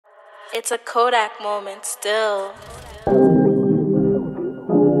It's a Kodak moment still.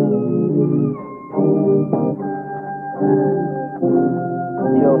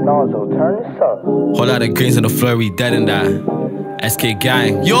 Yo, Nazo, turn this up. Whole lot of greens on the floor, we dead in that. SK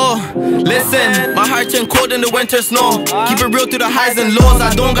gang. Yo, listen, my heart turned cold in the winter snow. Keep it real through the highs and lows.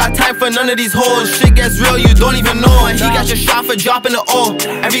 I don't got time for none of these hoes. Shit gets real, you don't even know. And he got your shot for dropping the O.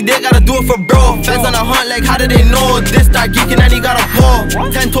 Every day gotta do it for bro. Feds on the hunt, like how do they know? This start geeking and he got a pull.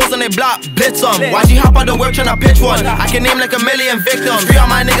 10 toes on they block, blitz em. Why she hop out the work tryna pitch one? I can name like a million victims. 3 of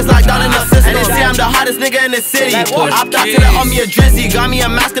my niggas locked down in the system. And they say I'm the hottest nigga in the city. Opt out to the on me a drizzy. Got me a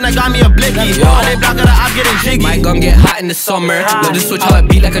mask and I got me a blicky. On they block of the op getting jiggy. My gun get hot in the summer. Love to switch how I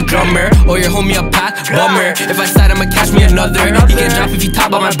beat like a drummer. Or your homie a pack, bummer. If I slide, I'ma catch me another. He get dropped if he talk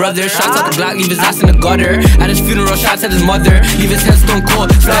about my brother. Shots out the Glock, leave his ass in the gutter. At his funeral, shots at his mother. Leave his head stone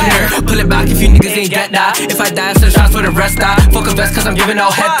cold, stunner. Pull it back if you niggas ain't get that. If I die, I send shots for the rest die. Fuck a vest cause I'm giving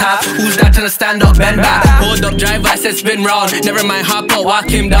out head tap. Who's that tryna stand up, bend back? Hold up, drive, I said spin round. Never mind, hop out,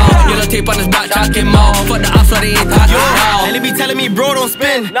 walk him down. Yellow tape on his back, chalk him out. Fuck the ops, so they ain't talking now. And they be telling me, bro, don't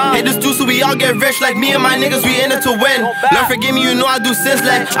spin. Hey, this dude, so we all get rich. Like me and my niggas, we in it to win. Lord forgive me, you know I do sins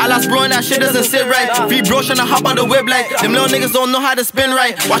like I lost bro and that shit doesn't sit right. Free bro tryna hop on the whip like them little niggas don't know how to spin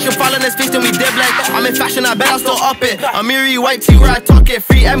right. Watch him fall in his face then we dip like I'm in fashion, I bet I still up it. I'm Miri white tee where I talk it.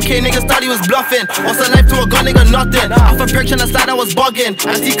 Free MK niggas thought he was bluffing. What's a knife to a gun nigga, nothing. Off a brick tryna slide, I was bugging.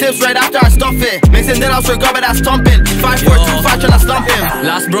 I see clips right after I stuff it. Mixing dead house for God, but that's stomping. 5, 4, 2, 5 tryna slump him.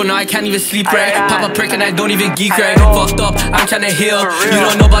 Last bro, now I can't even sleep right. Pop a prick and I don't even geek right. Fucked up, I'm tryna heal. You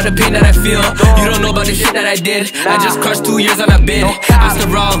don't know about the pain that I feel. You don't know about the shit that I did. I just crushed 2 years on a bid. Ask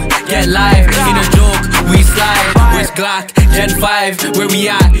around, get live. In a joke, we slide. Which Glock, Gen 5, where we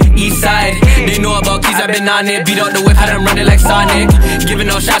at? East side. They know about Keyz, I've been on it. Beat out the whip, had them running like Sonic. Giving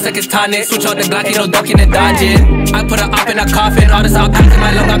out shots like it's tonic. Switch out the Glock, ain't no ducking and dodging. I put a op in a coffin. All this op packed in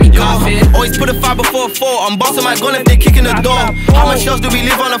my lung got me coughing. Always put a 5 before a 4. I'm busting my gun if they kicking the door. How much shells do we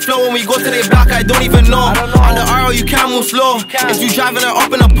leave on the floor when we go to their block? I don't even know. On the RO, you can't move slow. If you driving her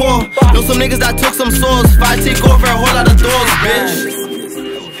up in a pole. Know some niggas that took some souls. 5 take over a whole lot of doors, bitch.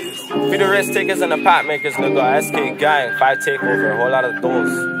 Be the risk takers and the pot makers, nigga. SK gang, 5 take over, a whole lot of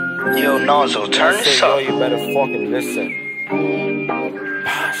doors. Yo, Nazo, turn this up. Yo, you better fucking listen.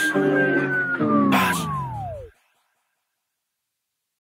 Bash. Bash.